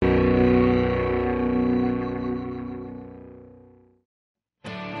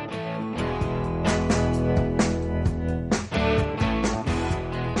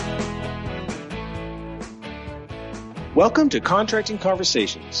Welcome to Contracting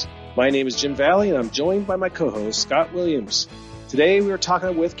Conversations. My name is Jim Valley, and I'm joined by my co-host, Scott Williams. Today, we are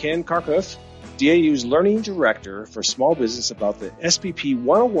talking with Ken Karkuth, DAU's Learning Director for Small Business, about the SBP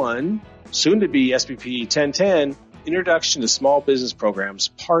 101, soon to be SBP 1010, Introduction to Small Business Programs,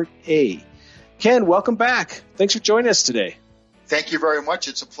 Part A. Ken, welcome back. Thanks for joining us today. Thank you very much.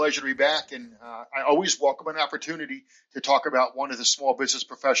 It's a pleasure to be back, and I always welcome an opportunity to talk about one of the small business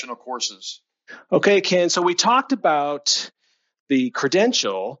professional courses. Okay, Ken, so we talked about the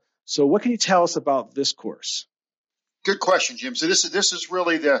credential. So what can you tell us about this course? Good question, Jim. So this is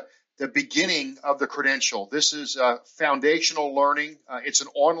really the beginning of the credential. This is foundational learning. It's an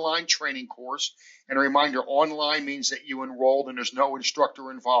online training course. And a reminder, online means that you enrolled and there's no instructor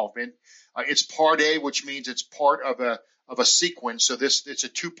involvement. It's Part A, which means it's part of a sequence. So it's a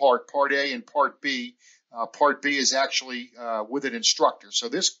two-part, Part A and Part B. Part B is actually with an instructor. So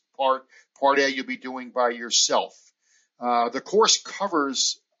this Part A, you'll be doing by yourself. The course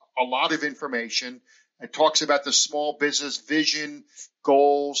covers a lot of information. It talks about the small business vision,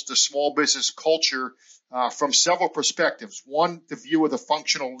 goals, the small business culture from several perspectives. One, the view of the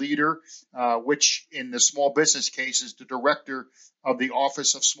functional leader, which in the small business case is the director of the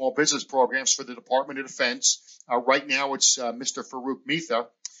Office of Small Business Programs for the Department of Defense. Right now, it's Mr. Farouk Mitha.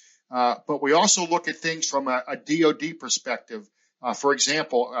 But we also look at things from a DoD perspective. For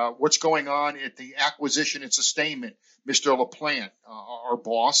example, what's going on at the acquisition and sustainment, Mr. LaPlante, our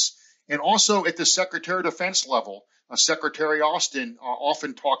boss, and also at the Secretary of Defense level. Secretary Austin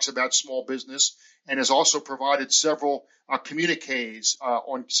often talks about small business and has also provided several communiques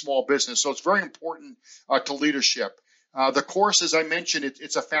on small business. So it's very important to leadership. The course, as I mentioned,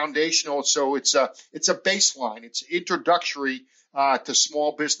 it's a foundational, so it's a baseline. It's introductory to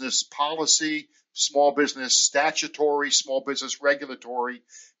small business policy, small business statutory, small business regulatory,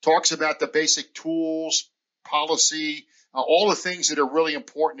 talks about the basic tools, policy, all the things that are really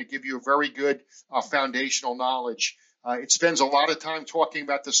important to give you a very good foundational knowledge. It spends a lot of time talking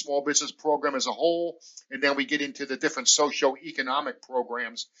about the small business program as a whole, and then we get into the different socio-economic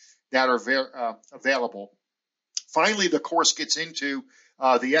programs that are available. Finally, the course gets into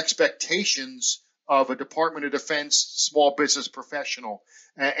the expectations of a Department of Defense small business professional.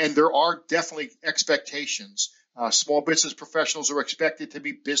 And there are definitely expectations. Small business professionals are expected to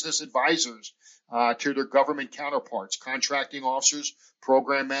be business advisors to their government counterparts, contracting officers,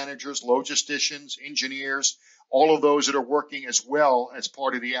 program managers, logisticians, engineers, all of those that are working as well as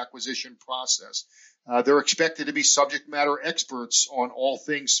part of the acquisition process. They're expected to be subject matter experts on all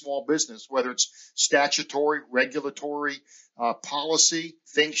things small business, whether it's statutory, regulatory, policy.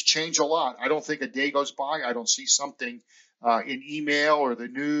 Things change a lot. I don't think a day goes by I don't see something in email or the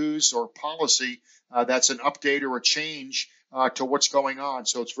news or policy that's an update or a change to what's going on.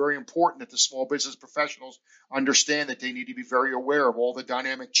 So it's very important that the small business professionals understand that they need to be very aware of all the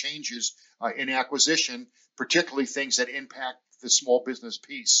dynamic changes in acquisition, particularly things that impact the small business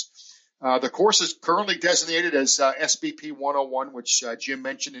piece. The course is currently designated as SBP 101, which Jim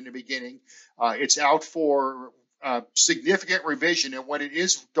mentioned in the beginning. It's out for significant revision, and when it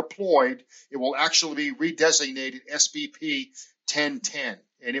is deployed, it will actually be redesignated SBP 1010.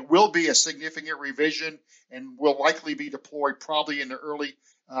 And it will be a significant revision and will likely be deployed probably in the early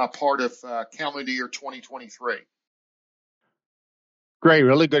part of calendar year 2023. Great,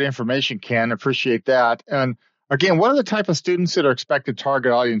 really good information, Ken. Appreciate that. And again, what are the type of students that are expected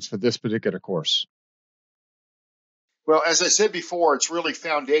target audience for this particular course? Well, as I said before, it's really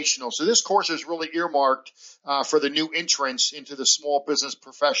foundational. So this course is really earmarked for the new entrants into the small business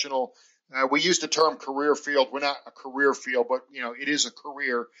professional. We use the term career field. We're not a career field, but it is a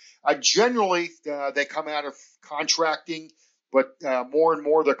career. Generally, they come out of contracting, but more and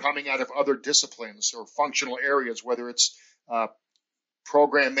more they're coming out of other disciplines or functional areas, whether it's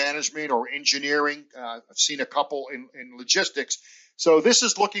program management or engineering. I've seen a couple in logistics. So this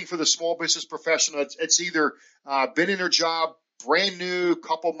is looking for the small business professional. It's either been in their job brand new,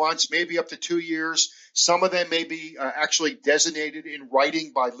 couple months, maybe up to 2 years. Some of them may be actually designated in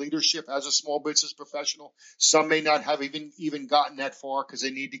writing by leadership as a small business professional. Some may not have even gotten that far because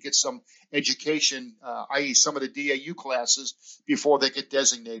they need to get some education, i.e. some of the DAU classes before they get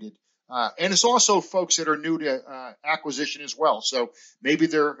designated. And it's also folks that are new to acquisition as well. So maybe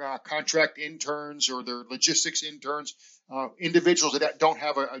they're contract interns or they're logistics interns, individuals that don't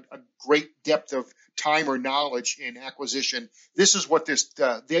have a great depth of time or knowledge in acquisition. This is what they're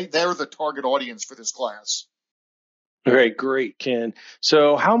the target audience for this class. All right, great, Ken.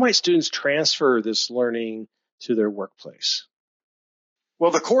 So how might students transfer this learning to their workplace? Well,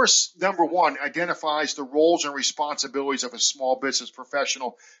 the course, number one, identifies the roles and responsibilities of a small business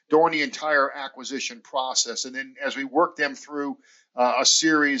professional during the entire acquisition process. And then as we work them through a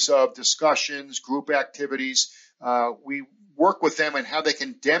series of discussions, group activities, we work with them on how they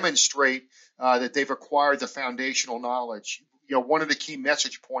can demonstrate that they've acquired the foundational knowledge. One of the key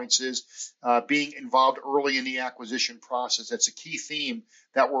message points is being involved early in the acquisition process. That's a key theme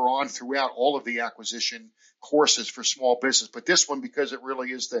that we're on throughout all of the acquisition courses for small business. But this one, because it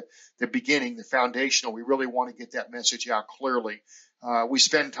really is the beginning, the foundational, we really want to get that message out clearly. We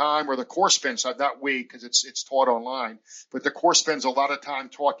spend time, or the course spends, not we, because it's taught online, but the course spends a lot of time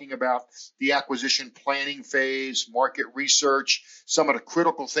talking about the acquisition planning phase, market research, some of the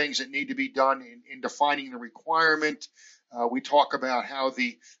critical things that need to be done in defining the requirement. We talk about how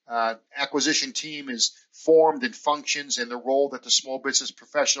the acquisition team is formed and functions and the role that the small business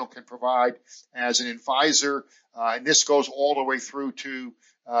professional can provide as an advisor. And this goes all the way through to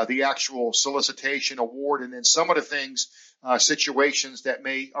the actual solicitation, award, and then some of the things, situations that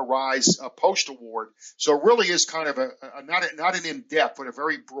may arise post-award. So it really is kind of not an in-depth, but a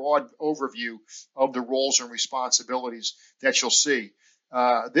very broad overview of the roles and responsibilities that you'll see.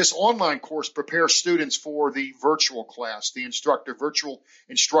 This online course prepares students for the virtual class, the virtual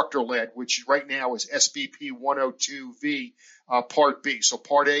instructor-led, which right now is SBP 102V, Part B. So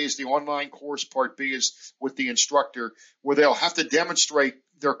Part A is the online course. Part B is with the instructor, where they'll have to demonstrate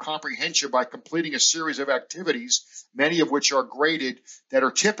their comprehension by completing a series of activities, many of which are graded, that are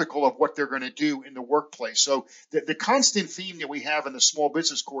typical of what they're going to do in the workplace. So the constant theme that we have in the small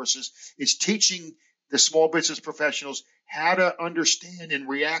business courses is teaching the small business professionals how to understand and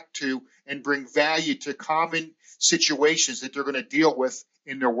react to and bring value to common situations that they're going to deal with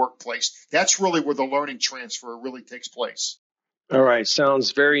in their workplace. That's really where the learning transfer really takes place. All right.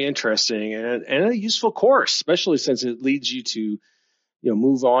 Sounds very interesting and a useful course, especially since it leads you to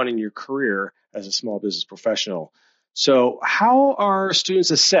move on in your career as a small business professional. So how are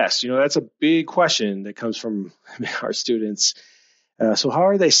students assessed? That's a big question that comes from our students. So how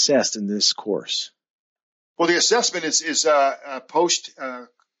are they assessed in this course? Well, the assessment is a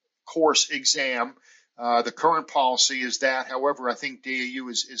post-course exam. The current policy is that. However, I think DAU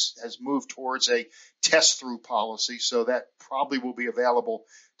has moved towards a test-through policy, so that probably will be available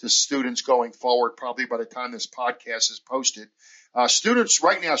to students going forward, probably by the time this podcast is posted. Students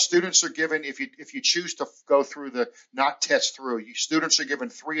are given, if you choose to go through the not test through, students are given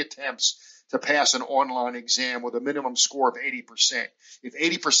 3 attempts to pass an online exam with a minimum score of 80%. If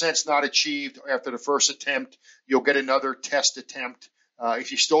 80% is not achieved after the first attempt, you'll get another test attempt.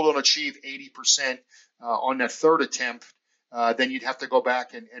 If you still don't achieve 80% on that third attempt, then you'd have to go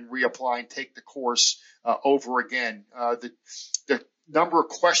back and reapply and take the course over again. The number of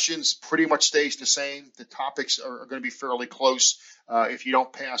questions pretty much stays the same. The topics are going to be fairly close. If you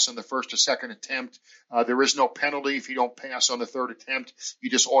don't pass on the first or second attempt, there is no penalty if you don't pass on the third attempt. You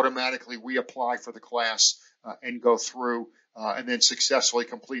just automatically reapply for the class and go through and then successfully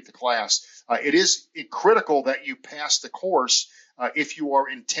complete the class. It is critical that you pass the course if you are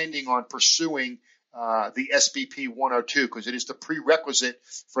intending on pursuing the SBP 102, because it is the prerequisite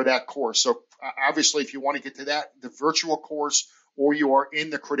for that course. So obviously, if you want to get to that, the virtual course, or you are in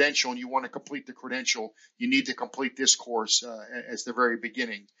the credential and you want to complete the credential, you need to complete this course as the very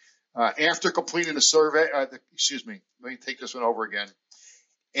beginning. After completing the survey, let me take this one over again.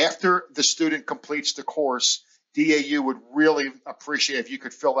 After the student completes the course, DAU would really appreciate if you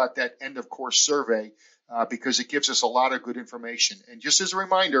could fill out that end of course survey because it gives us a lot of good information. And just as a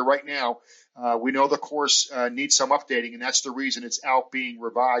reminder, right now, we know the course needs some updating, and that's the reason it's out being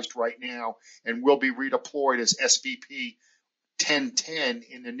revised right now and will be redeployed as SBP 1010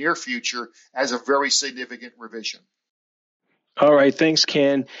 in the near future as a very significant revision. All right. Thanks,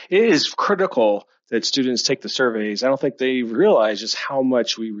 Ken. It is critical that students take the surveys. I don't think they realize just how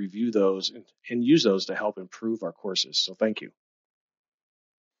much we review those and use those to help improve our courses. So thank you.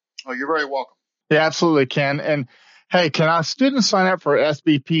 Oh, you're very welcome. Yeah, absolutely, Ken. And hey, can our students sign up for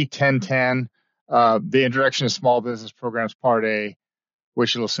SBP 1010, the Introduction to Small Business Programs Part A,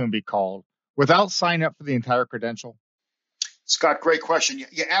 which it'll soon be called, without signing up for the entire credential? Scott, great question.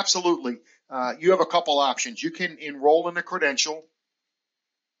 Yeah, absolutely. You have a couple options. You can enroll in the credential,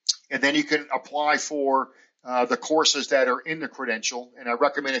 and then you can apply for the courses that are in the credential. And I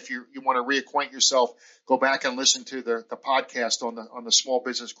recommend if you want to reacquaint yourself, go back and listen to the podcast on the small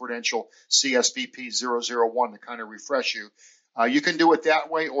business credential CSBP 001 to kind of refresh you. You can do it that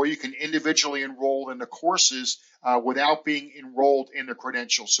way, or you can individually enroll in the courses without being enrolled in the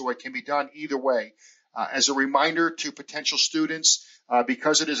credential. So it can be done either way. As a reminder to potential students,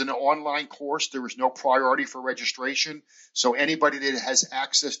 Because it is an online course, there is no priority for registration. So anybody that has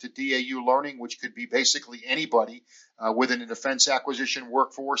access to DAU learning, which could be basically anybody within the defense acquisition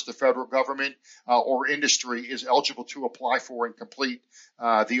workforce, the federal government, or industry, is eligible to apply for and complete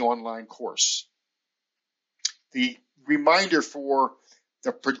the online course. The reminder for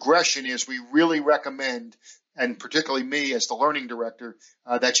the progression is we really recommend, and particularly me as the learning director,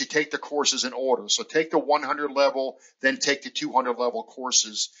 that you take the courses in order. So take the 100 level, then take the 200 level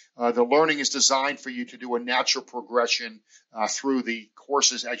courses. The learning is designed for you to do a natural progression through the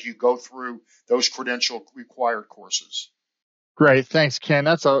courses as you go through those credential required courses. Great. Thanks, Ken.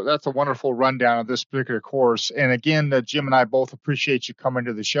 That's a wonderful rundown of this particular course. And again, Jim and I both appreciate you coming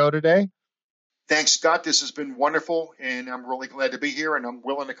to the show today. Thanks, Scott. This has been wonderful, and I'm really glad to be here, and I'm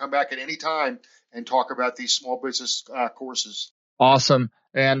willing to come back at any time and talk about these small business courses. Awesome.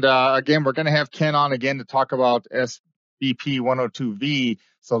 And again, we're going to have Ken on again to talk about SBP 102V.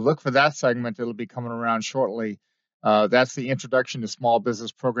 So look for that segment. It'll be coming around shortly. That's the Introduction to Small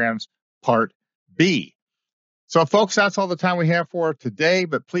Business Programs, Part B. So, folks, that's all the time we have for today.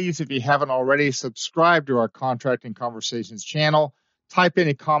 But please, if you haven't already, subscribe to our Contracting Conversations channel. Type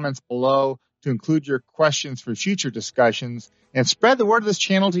any comments below to include your questions for future discussions, and spread the word of this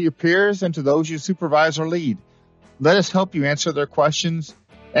channel to your peers and to those you supervise or lead. Let us help you answer their questions.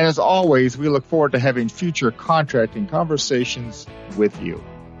 And as always, we look forward to having future contracting conversations with you.